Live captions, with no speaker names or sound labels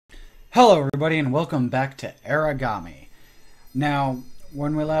Hello everybody and welcome back to Aragami. Now,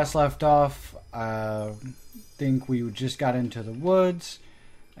 when we last left off, I think we just got into the woods.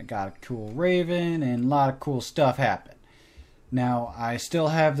 I got a cool raven and a lot of cool stuff happened. Now, I still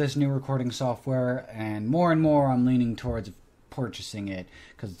have this new recording software and more I'm leaning towards purchasing it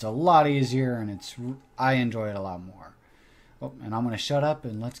because it's a lot easier and I enjoy it a lot more. Oh, and I'm going to shut up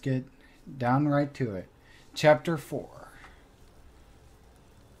and let's get down right to it. Chapter 4.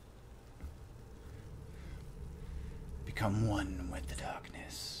 Become one with the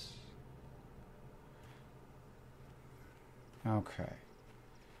darkness. Okay.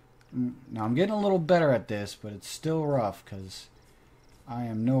 Now I'm getting a little better at this, but it's still rough because I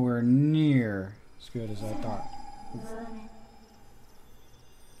am nowhere near as good as I thought.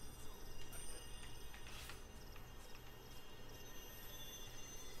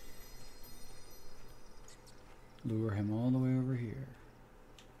 Lure him all the way over here.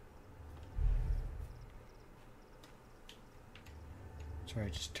 That's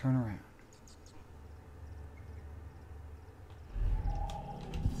right, just turn around.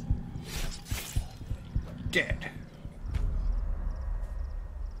 Dead.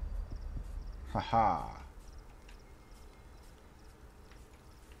 Haha.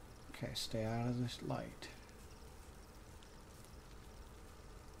 Okay, stay out of this light.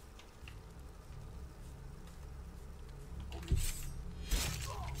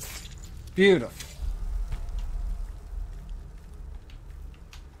 Beautiful.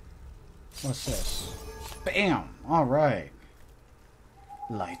 What's this? Bam! Alright.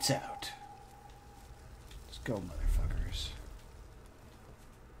 Lights out. Let's go, motherfuckers.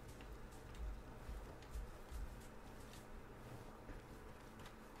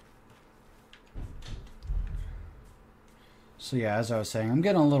 So yeah, as I was saying, I'm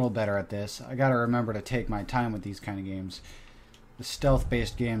getting a little better at this. I gotta remember to take my time with these kind of games. The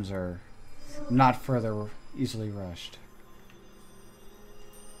stealth-based games are not further easily rushed.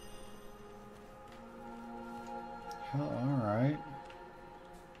 Alright.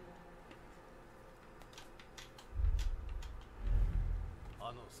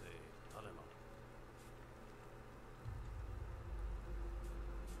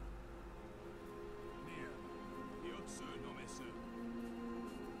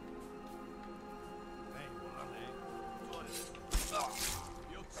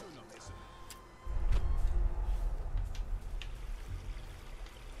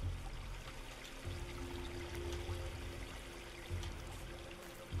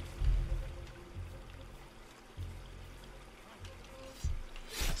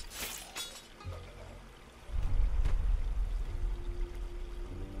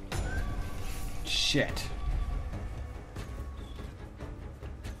 Shit.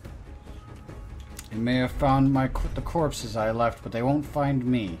 They may have found the corpses I left, but they won't find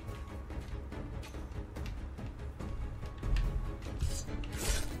me.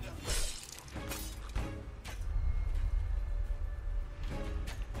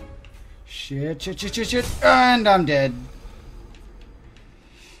 Shit. And I'm dead.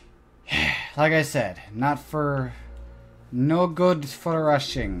 Like I said, no good for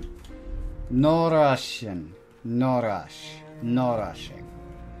rushing. No rushing. No rushing.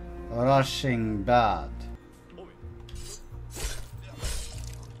 Rushing bad.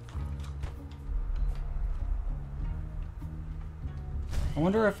 I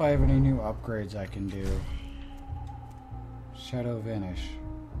wonder if I have any new upgrades I can do. Shadow Vanish.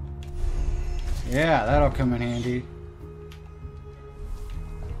 Yeah, that'll come in handy.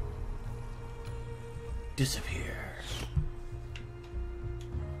 Disappear.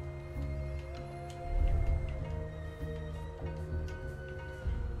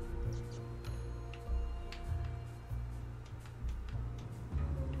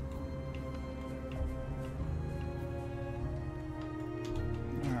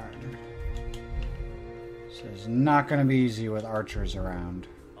 It's not going to be easy with archers around.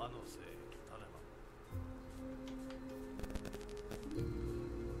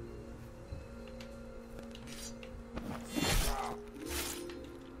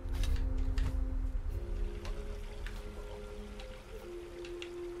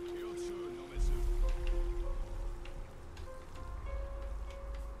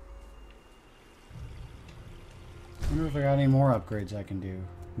 I wonder if I got any more upgrades I can do.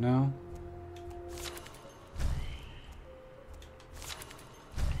 No?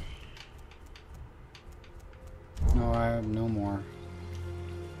 No, I have no more.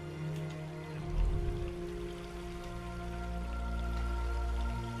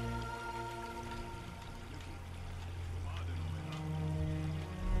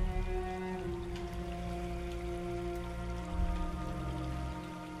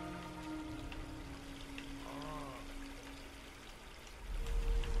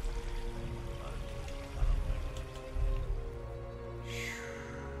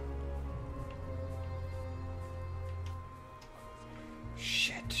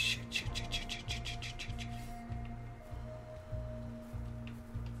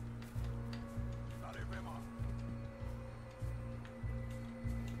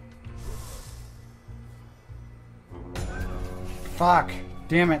 Fuck.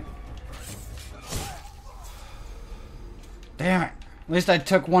 Damn it. Damn it. At least I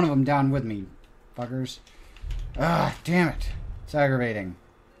took one of them down with me, fuckers. Ah, damn it. It's aggravating.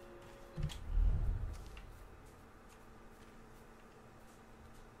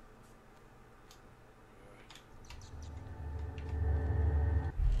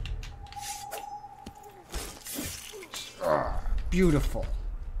 Beautiful.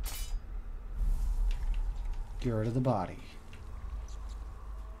 Get rid of the body.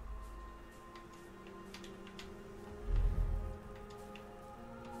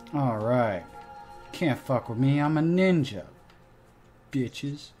 Alright. Can't fuck with me. I'm a ninja.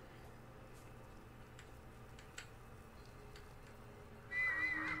 Bitches.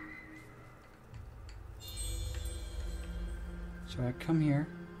 So I come here.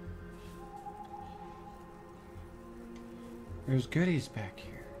 There's goodies back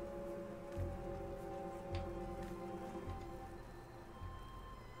here.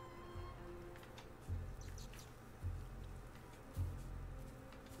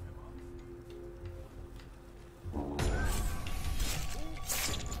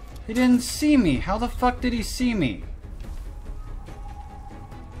 He didn't see me. How the fuck did he see me?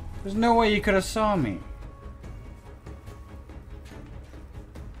 There's no way he could have saw me.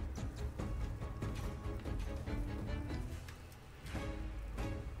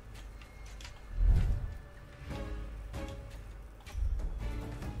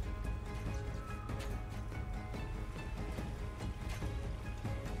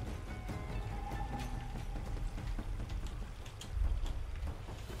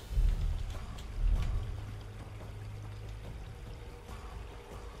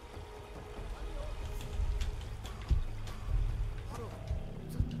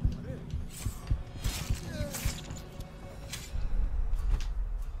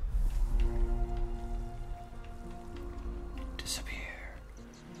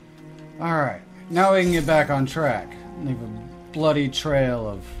 Alright, now we can get back on track. Leave a bloody trail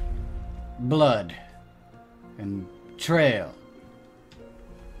of blood and trail.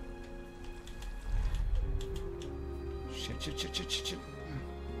 Shit.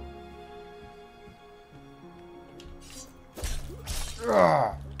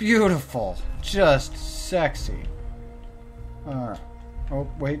 Oh, beautiful. Just sexy. Alright. Oh,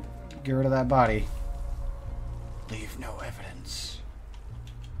 wait. Get rid of that body. Leave no evidence.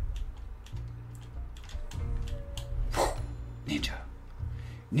 Ninja.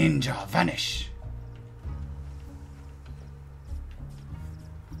 Ninja, vanish.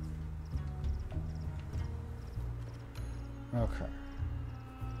 Okay.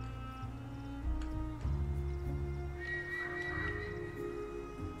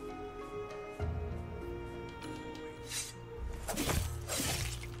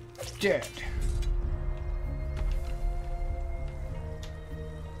 Dead.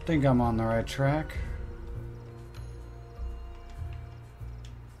 Think I'm on the right track.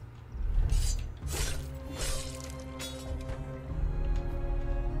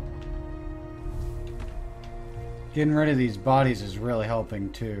 Getting rid of these bodies is really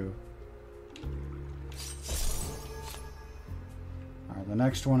helping too. Alright, the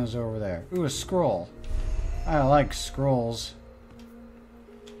next one is over there. Ooh, a scroll. I like scrolls.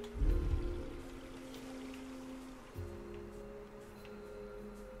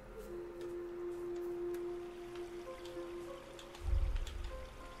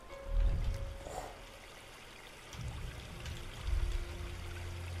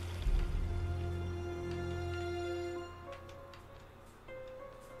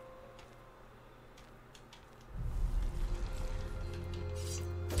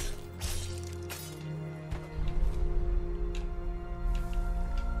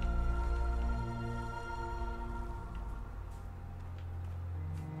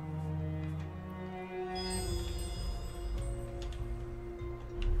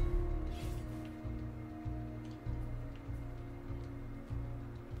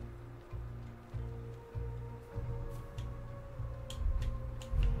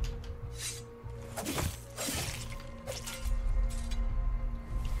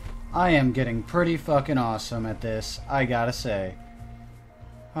 I am getting pretty fucking awesome at this, I gotta say.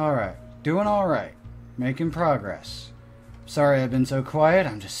 Alright, doing alright. Making progress. Sorry I've been so quiet,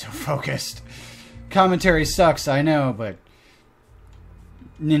 I'm just so focused. Commentary sucks, I know, but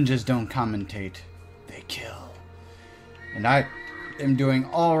ninjas don't commentate, they kill. And I am doing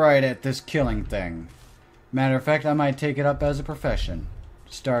alright at this killing thing. Matter of fact, I might take it up as a profession.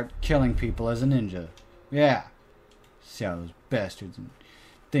 Start killing people as a ninja. Yeah. See how those bastards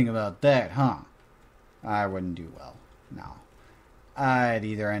think about that, huh? I wouldn't do well. No. I'd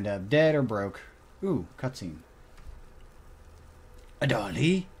either end up dead or broke. Ooh, cutscene. A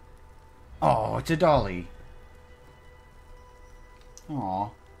dolly? Oh, it's a dolly. Aw.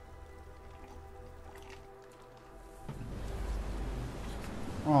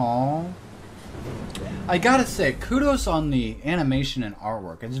 Aw. I gotta say, kudos on the animation and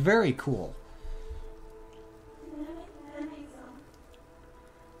artwork. It's very cool.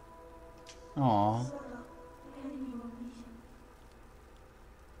 Aw.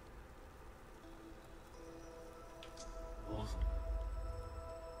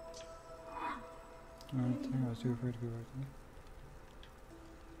 I was too afraid to go right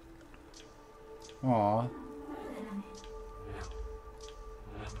there. Aw.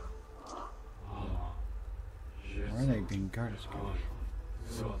 Where are they being guarded?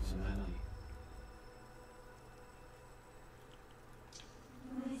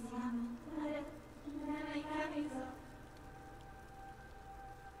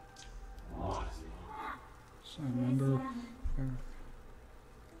 So I remember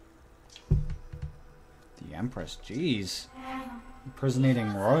the Empress. Jeez,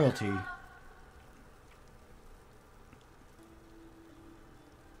 impersonating royalty.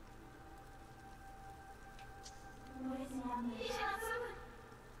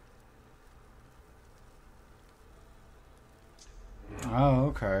 Oh,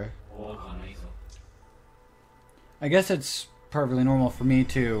 okay. I guess it's perfectly normal for me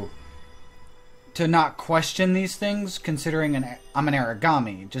to not question these things, considering I'm an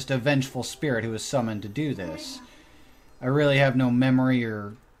Aragami, just a vengeful spirit who is summoned to do this. I really have no memory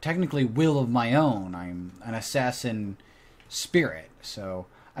or technically will of my own. I'm an assassin spirit, so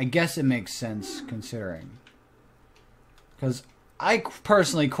I guess it makes sense considering. Because I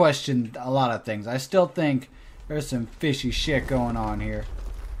personally questioned a lot of things. I still think there's some fishy shit going on here.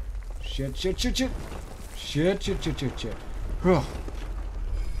 Shit. Whew.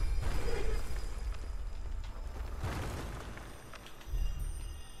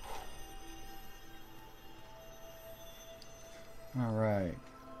 Alright.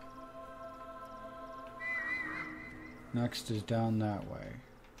 Next is down that way.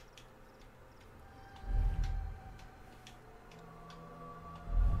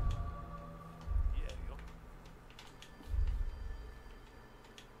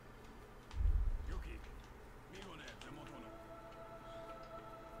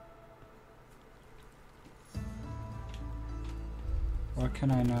 What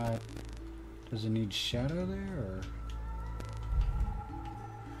can I not... Does it need shadow there, or...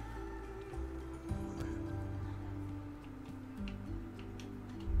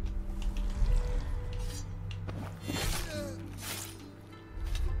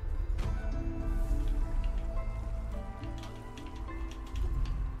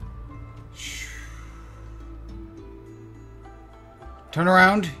 Turn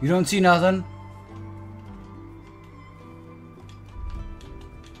around. You don't see nothing.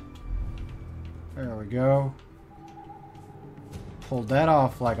 There we go. Pulled that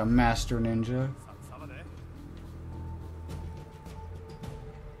off like a master ninja.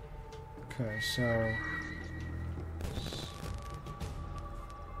 Okay, so...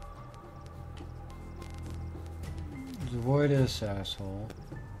 let's avoid this asshole.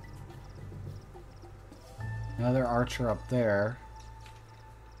 Another archer up there.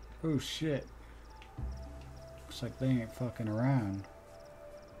 Oh shit. Looks like they ain't fucking around.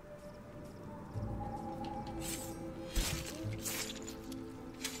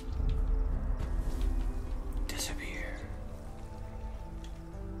 Disappear.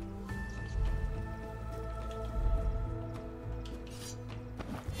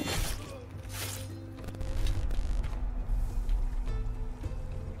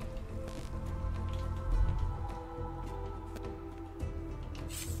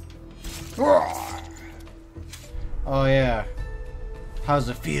 Oh yeah. How's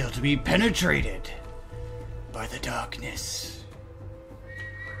it feel to be penetrated by the darkness?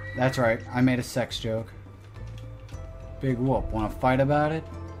 That's right, I made a sex joke. Big whoop. Wanna fight about it?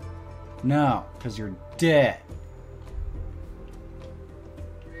 No, because you're dead.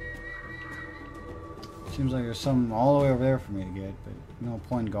 Seems like there's something all the way over there for me to get, but no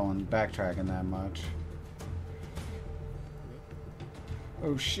point going backtracking that much.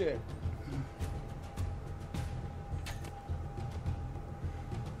 Oh shit.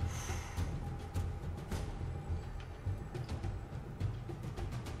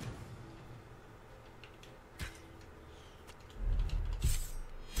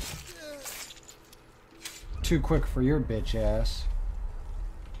 Too quick for your bitch ass.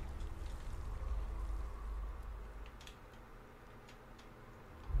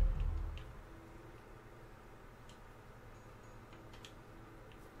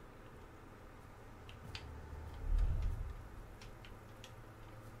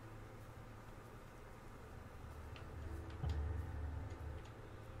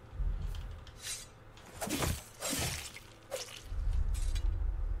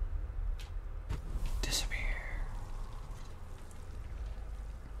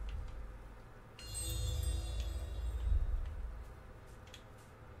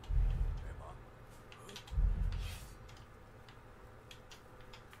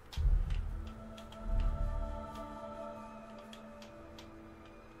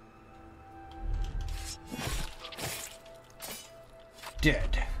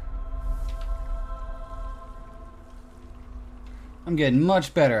 Dead. I'm getting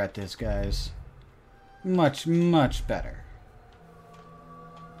much better at this, guys. Much, much better.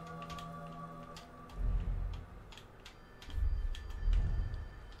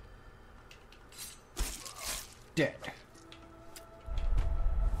 Dead.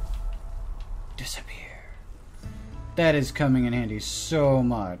 Disappear. That is coming in handy so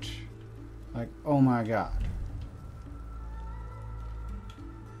much. Like, oh my god.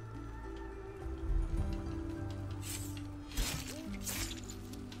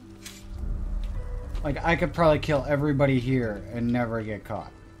 Like, I could probably kill everybody here and never get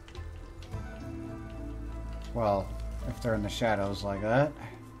caught. Well, if they're in the shadows like that.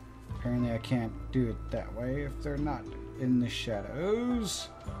 Apparently I can't do it that way if they're not in the shadows.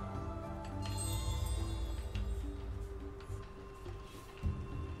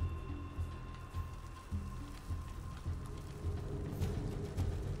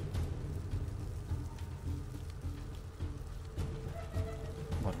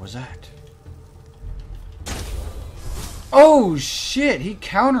 What was that? Oh shit, he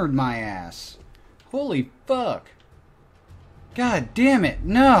countered my ass. Holy fuck. God damn it,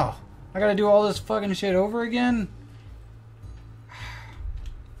 no. I gotta do all this fucking shit over again?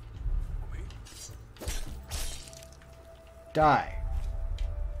 Die.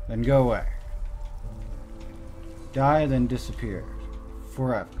 Then go away. Die, then disappear.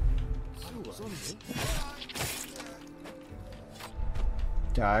 Forever.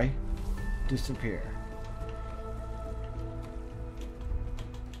 Die. Disappear.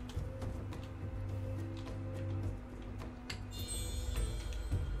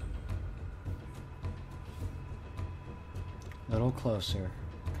 A little closer.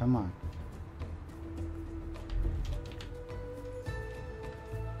 Come on.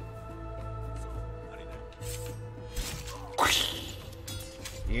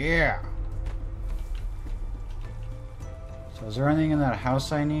 Yeah. So is there anything in that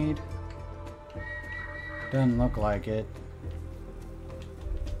house I need? Doesn't look like it.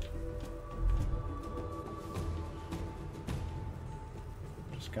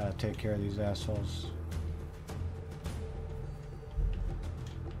 Just gotta take care of these assholes.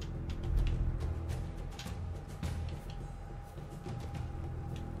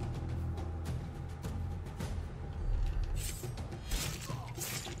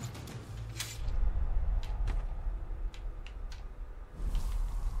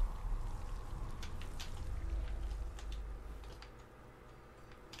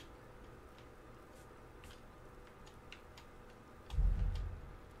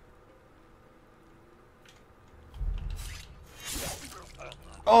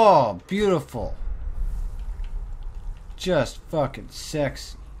 Oh, beautiful. Just fucking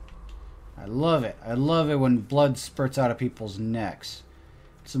sexy. I love it. I love it when blood spurts out of people's necks.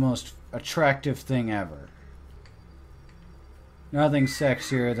 It's the most attractive thing ever. Nothing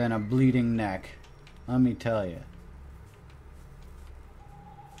sexier than a bleeding neck. Let me tell you.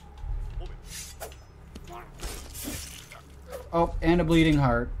 Oh, and a bleeding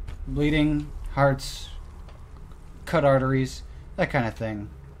heart. Bleeding hearts, cut arteries, that kind of thing.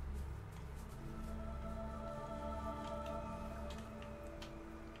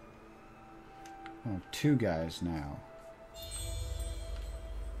 Oh, two guys now.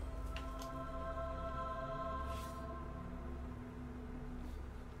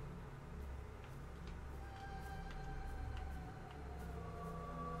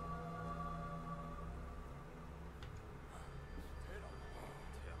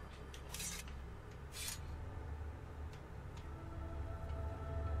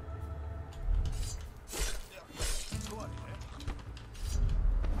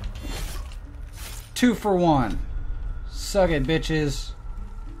 Two for one. Suck it, bitches.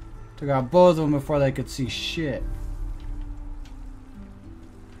 Took out both of them before they could see shit.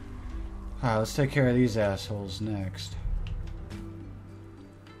 Alright, let's take care of these assholes next.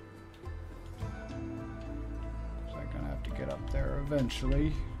 So I'm gonna have to get up there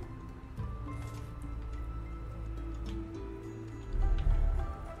eventually.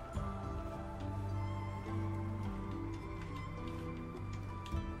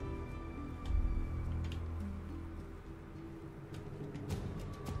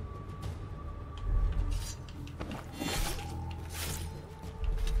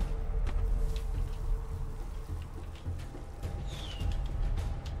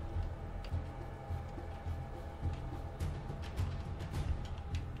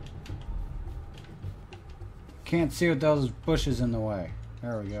 Can't see with those bushes in the way.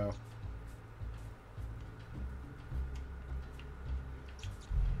 There we go.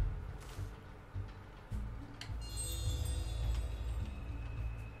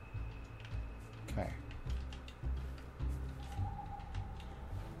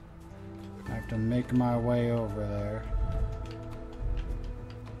 I'm making my way over there.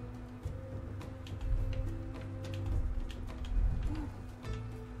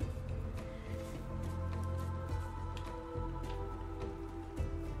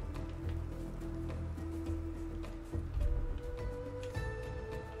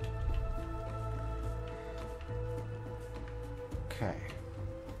 Okay.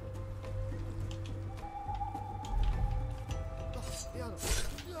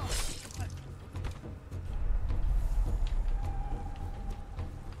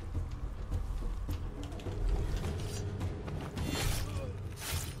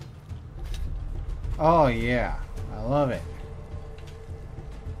 Oh yeah, I love it.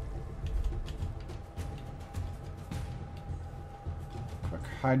 Quick,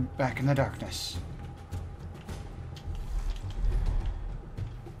 hide back in the darkness.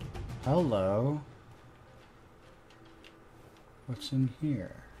 Hello. What's in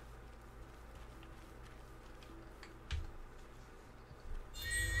here?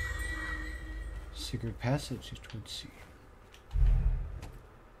 Secret passage, it would seem.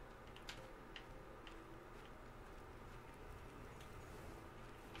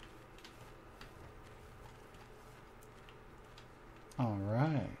 All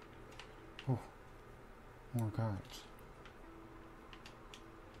right. Oh, more guards.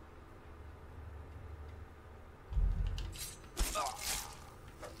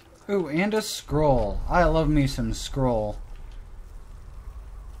 Ooh, and a scroll. I love me some scroll.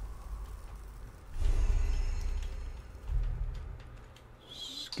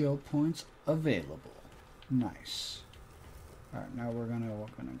 Skill points available. Nice. Alright, now we're gonna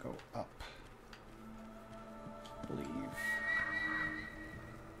go up. I believe.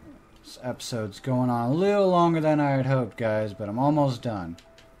 This episode's going on a little longer than I had hoped, guys, but I'm almost done.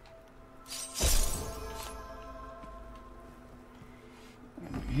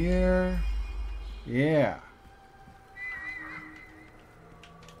 Here. Yeah.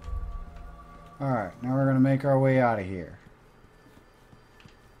 Alright, now we're going to make our way out of here.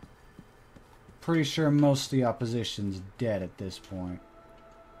 Pretty sure most of the opposition's dead at this point.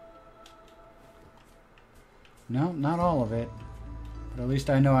 No, not all of it. But at least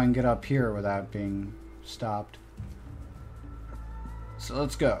I know I can get up here without being stopped. So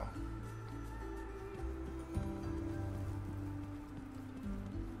let's go.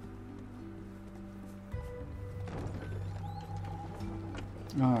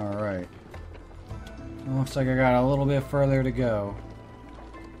 Alright. Looks like I got a little bit further to go.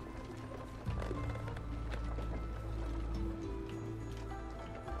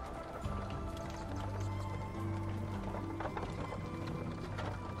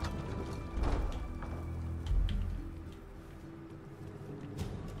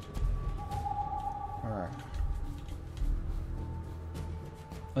 Alright.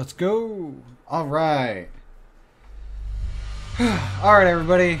 Let's go! Alright. Alright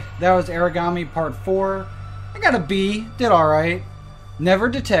everybody, that was Aragami Part 4. I got a B, did alright. Never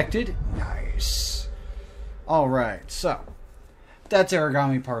detected. Nice. Alright, so that's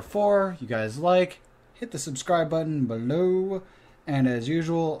Aragami Part 4. You guys like, hit the subscribe button below. And as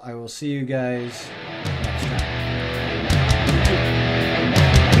usual, I will see you guys